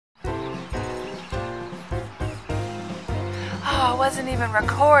Oh, I wasn't even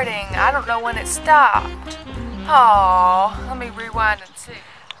recording. I don't know when it stopped. Oh, let me rewind and see.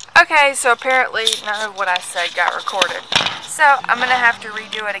 Okay, so apparently none of what I said got recorded. So I'm gonna have to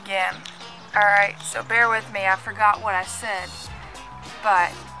redo it again. Alright, so bear with me. I forgot what I said.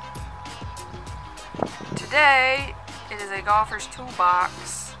 But today it is a golfer's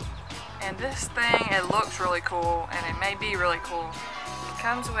toolbox. And this thing, it looks really cool, and it may be really cool. It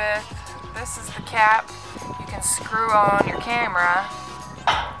comes with, this is the cap. You can screw on your camera,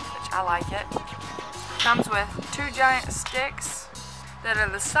 which I like it. Comes with 2 giant sticks that are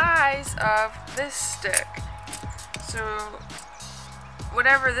the size of this stick. So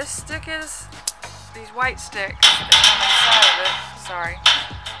whatever this stick is, these white sticks that come inside of it, sorry,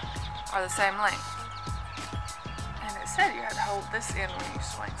 are the same length. And it said you had to hold this end when you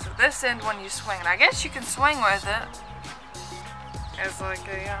swing. So this end when you swing, and I guess you can swing with it as like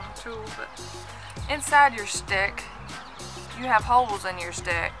a tool, but inside your stick, you have holes in your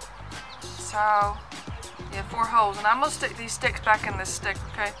stick. So you have 4 holes, and I'm gonna stick these sticks back in this stick,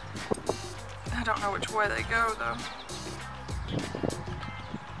 okay? I don't know which way they go though.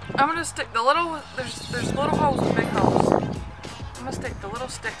 I'm gonna stick the little, there's little holes and big holes. I'm gonna stick the little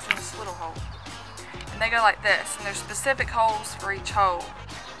sticks in this little hole. And they go like this, and there's specific holes for each hole.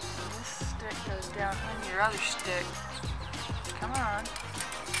 And this stick goes down in your other stick. Come on.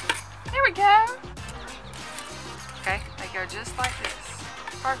 There we go. Okay, they go just like this.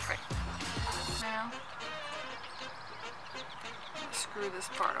 Perfect. Now, let's screw this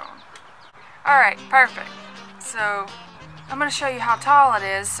part on. Alright, perfect. So, I'm going to show you how tall it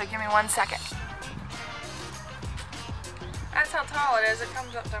is, so give me 1 second. That's how tall it is. It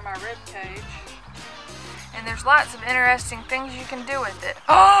comes up to my rib cage. And there's lots of interesting things you can do with it.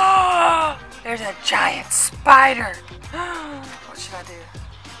 Oh! There's a giant spider! What should I do?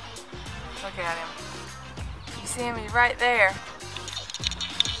 Look at him. You see him? He's right there.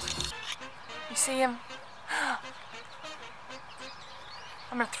 You see him?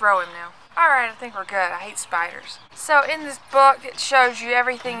 I'm gonna throw him now. Alright, I think we're good. I hate spiders. So in this book, it shows you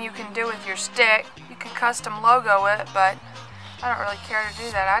everything you can do with your stick. You can custom logo it, but I don't really care to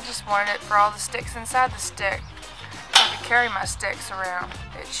do that. I just wanted it for all the sticks inside the stick, so I could carry my sticks around.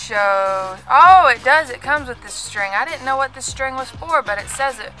 It shows, oh, it does. It comes with this string. I didn't know what this string was for, but it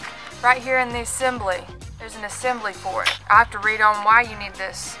says it right here in the assembly. There's an assembly for it. I have to read on why you need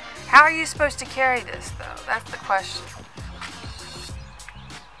this. How are you supposed to carry this, though? That's the question.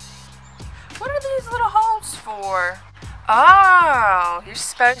 What are these little holes for? Oh, you're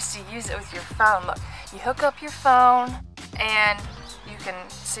supposed to use it with your phone. Look, you hook up your phone and you can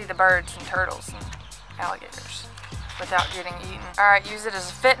see the birds and turtles and alligators without getting eaten. Alright, use it as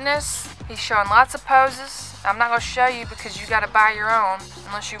a fitness. He's showing lots of poses. I'm not going to show you because you got to buy your own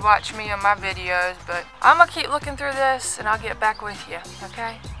unless you watch me on my videos, but I'm going to keep looking through this and I'll get back with you,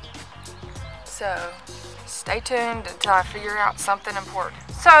 okay? So, stay tuned until I figure out something important.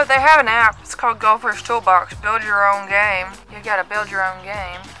 So, they have an app. It's called Golfer's Toolbox. Build your own game. You got to build your own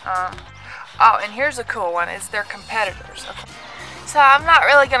game. Oh, and here's a cool one. It's their competitors. Okay. So I'm not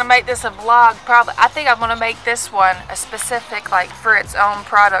really going to make this a vlog. Probably, I think I'm going to make this one a specific, like, for its own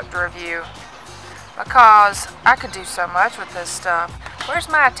product review. Because I could do so much with this stuff. Where's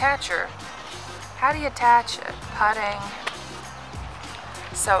my attacher? How do you attach it? Putting.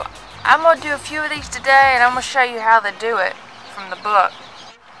 So I'm going to do a few of these today, and I'm going to show you how they do it from the book.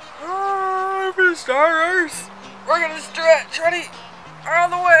 Oh, for starters, we're going to stretch. Ready? All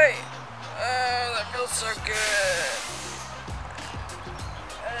the way. Oh, that feels so good.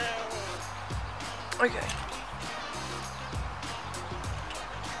 Okay.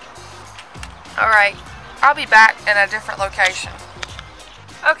 Alright, I'll be back in a different location.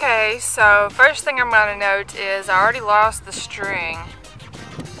 Okay, so first thing I'm going to note is I already lost the string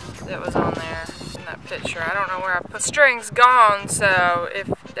that was on there in that picture. I don't know where I put the string's gone, so if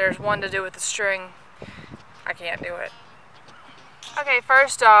there's one to do with the string, I can't do it. Okay,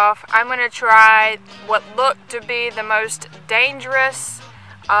 first off, I'm going to try what looked to be the most dangerous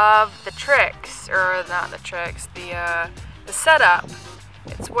of the tricks, or not the tricks, the setup.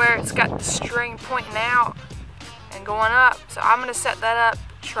 It's where it's got the string pointing out and going up. So I'm going to set that up,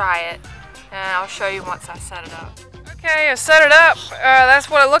 try it, and I'll show you once I set it up. Okay, I set it up. That's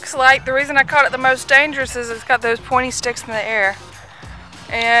what it looks like. The reason I caught it the most dangerous is it's got those pointy sticks in the air.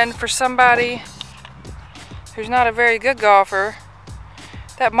 And for somebody who's not a very good golfer,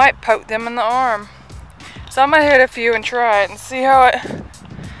 that might poke them in the arm. So I'm going to hit a few and try it and see how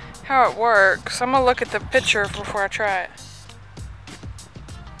it works. I'm going to look at the picture before I try it.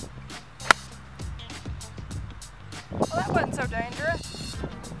 Well, that wasn't so dangerous.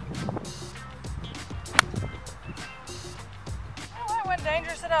 Not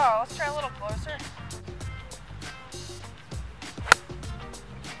dangerous at all. Let's try a little closer.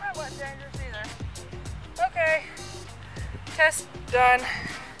 That wasn't dangerous either. Okay, test done.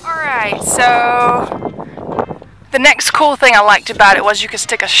 Alright, so the next cool thing I liked about it was you could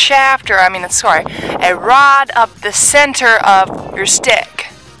stick a shaft, or a rod up the center of your stick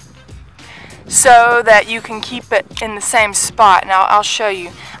so that you can keep it in the same spot. Now I'll show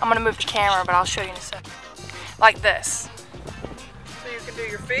you. I'm going to move the camera, but I'll show you in a second. Like this. So you can do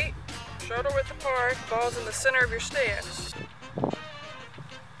your feet shoulder width apart, balls in the center of your stance.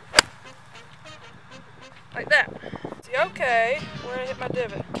 Like that. See, okay, where I hit my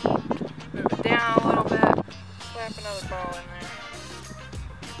divot. Move it down a little bit. Slap another ball in there.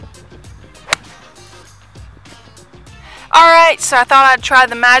 Alright, so I thought I'd try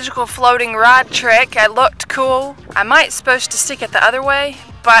the magical floating rod trick. It looked cool. I might supposed to stick it the other way,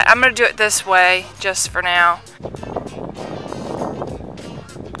 but I'm going to do it this way just for now.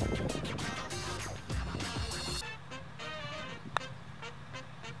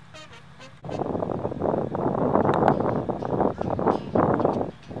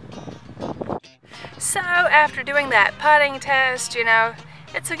 So after doing that putting test, you know,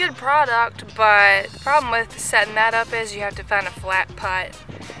 it's a good product, but the problem with setting that up is you have to find a flat putt.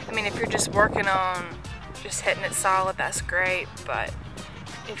 I mean, if you're just working on just hitting it solid, that's great, but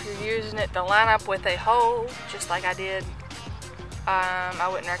if you're using it to line up with a hole, just like I did, I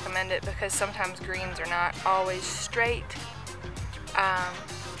wouldn't recommend it because sometimes greens are not always straight.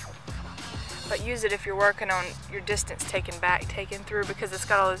 But use it if you're working on your distance taken through, because it's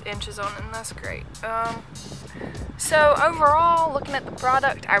got all those inches on it, and that's great. So overall, looking at the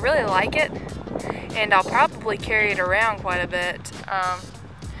product, I really like it, and I'll probably carry it around quite a bit,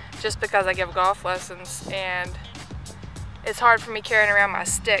 just because I give golf lessons, and it's hard for me carrying around my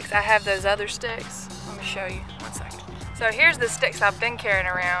sticks. I have those other sticks. Let me show you, 1 second. So here's the sticks I've been carrying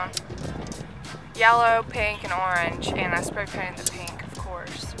around. Yellow, pink, and orange, and I spray painted the pink, of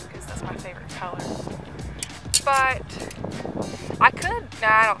course, because that's my favorite color. But I could, no,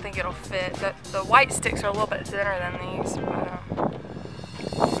 I don't think it'll fit. The white sticks are a little bit thinner than these,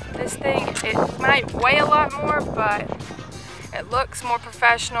 but this thing, it might weigh a lot more, but it looks more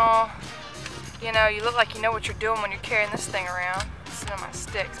professional. You know, you look like you know what you're doing when you're carrying this thing around. It's in my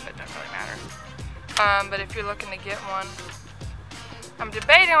sticks, but it doesn't really matter. But if you're looking to get one, I'm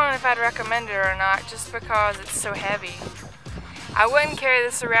debating on if I'd recommend it or not, just because it's so heavy. I wouldn't carry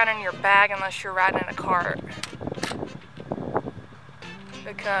this around in your bag unless you're riding in a cart,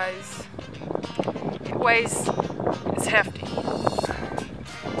 because it weighs, it's hefty.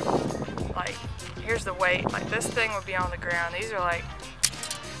 Like, here's the weight. Like, this thing would be on the ground. These are like,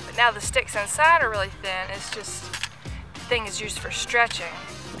 but now the sticks inside are really thin. It's just, the thing is used for stretching.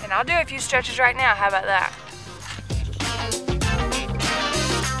 And I'll do a few stretches right now. How about that?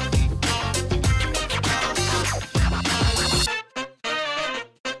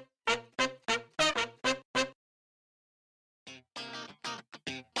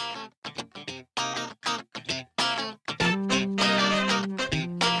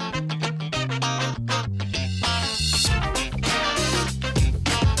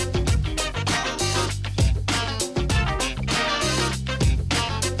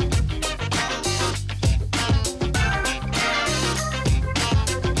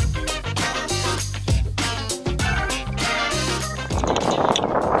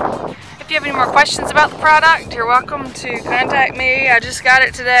 If you have any more questions about the product, you're welcome to contact me. I just got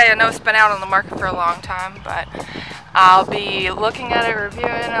it today. I know it's been out on the market for a long time, but I'll be looking at it, reviewing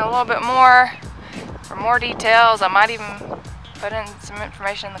it a little bit more for more details. I might even put in some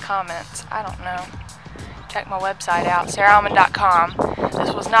information in the comments. I don't know. Check my website out, sarahallman.com.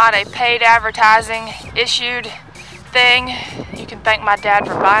 This was not a paid advertising issued thing. You can thank my dad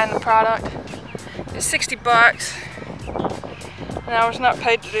for buying the product. It's 60 bucks. And I was not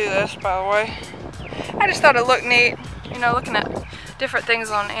paid to do this, by the way. I just thought it looked neat, you know, looking at different things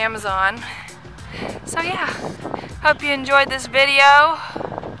on Amazon. So yeah, hope you enjoyed this video.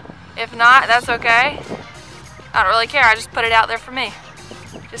 If not, that's okay. I don't really care, I just put it out there for me.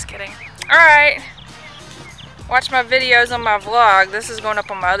 Just kidding. Alright, watch my videos on my vlog. This is going up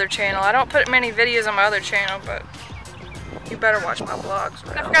on my other channel. I don't put many videos on my other channel, but you better watch my vlogs.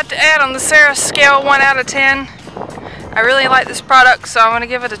 I forgot to add on the Sarah scale, 1 out of 10. I really like this product, so I'm going to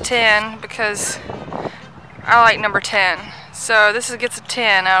give it a 10 because I like number 10. So this gets a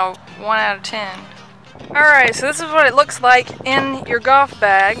 10 out of 1 out of 10. Alright, so this is what it looks like in your golf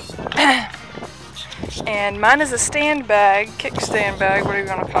bag. And mine is a stand bag, kickstand bag, whatever you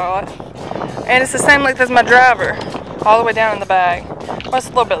want to call it. And it's the same length as my driver, all the way down in the bag. Well, it's a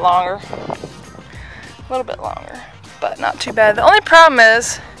little bit longer. A little bit longer. but not too bad. The only problem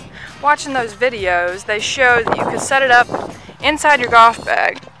is, watching those videos, they show that you could set it up inside your golf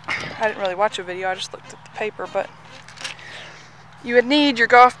bag. I didn't really watch a video, I just looked at the paper, but you would need your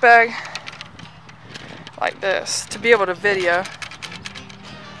golf bag like this to be able to video.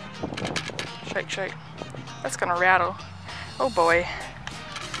 Shake, shake. That's gonna rattle. Oh boy.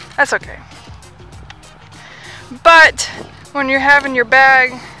 That's okay. But when you're having your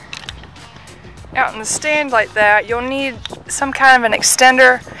bag out in the stand like that, you'll need some kind of an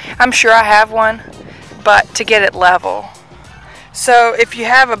extender. I'm sure I have one, but to get it level. So if you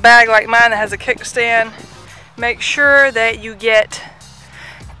have a bag like mine that has a kickstand, make sure that you get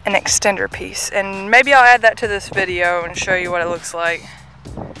an extender piece. And maybe I'll add that to this video and show you what it looks like.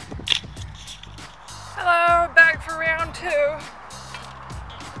 Hello, back for round 2.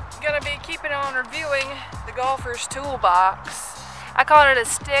 Gonna be keeping on reviewing the golfer's toolbox. I called it a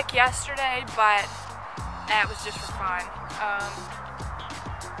stick yesterday, but that was just for fun.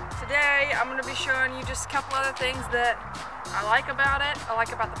 Today I'm gonna be showing you just a couple other things that I like about it. I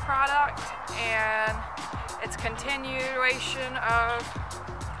like about the product, and it's a continuation of,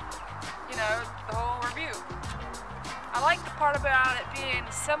 you know, the whole review. I like the part about it being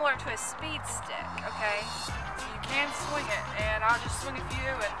similar to a speed stick, okay? So you can swing it, and I'll just swing a few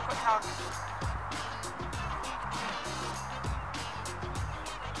and quit talking.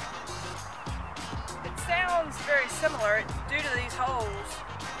 It sounds very similar due to these holes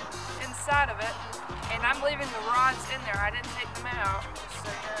inside of it, and I'm leaving the rods in there. I didn't take them out, just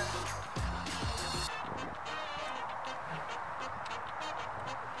so you know.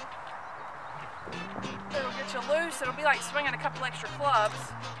 It'll get you loose. It'll be like swinging a couple extra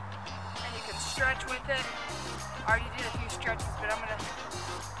clubs, and you can stretch with it. I already did a few stretches, but I'm gonna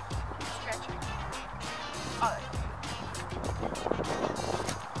stretch it.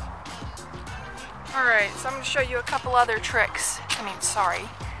 Alright, so I'm gonna show you a couple other tricks.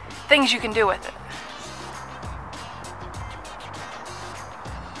 Things you can do with it.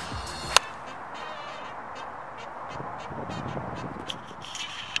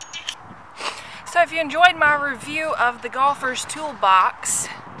 So if you enjoyed my review of the golfer's toolbox,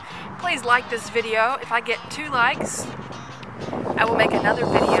 please like this video. If I get 2 likes, I will make another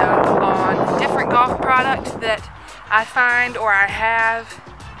video on different golf product that I find or I have,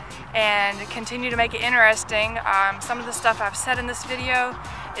 and continue to make it interesting. Some of the stuff I've said in this video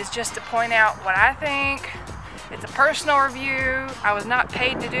is just to point out what I think. It's a personal review. I was not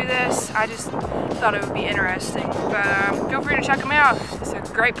paid to do this. I just thought it would be interesting. But feel free to check them out. It's a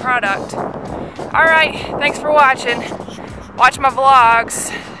great product. Alright, thanks for watching. Watch my vlogs.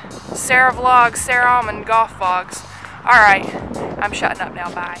 Sarah Vlogs, Sarah Almond Golf Vlogs. Alright, I'm shutting up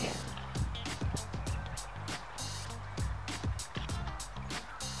now. Bye.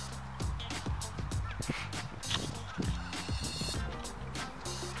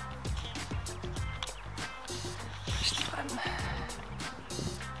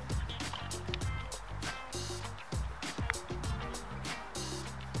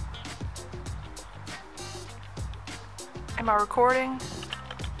 Am I recording?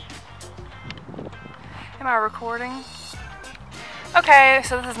 Am I recording? Okay,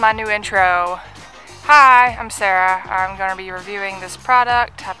 so this is my new intro. Hi, I'm Sarah. I'm going to be reviewing this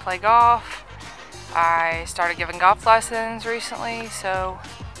product. I play golf. I started giving golf lessons recently, so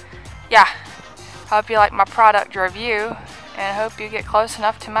yeah. Hope you like my product review, and hope you get close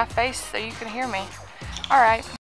enough to my face so you can hear me. Alright.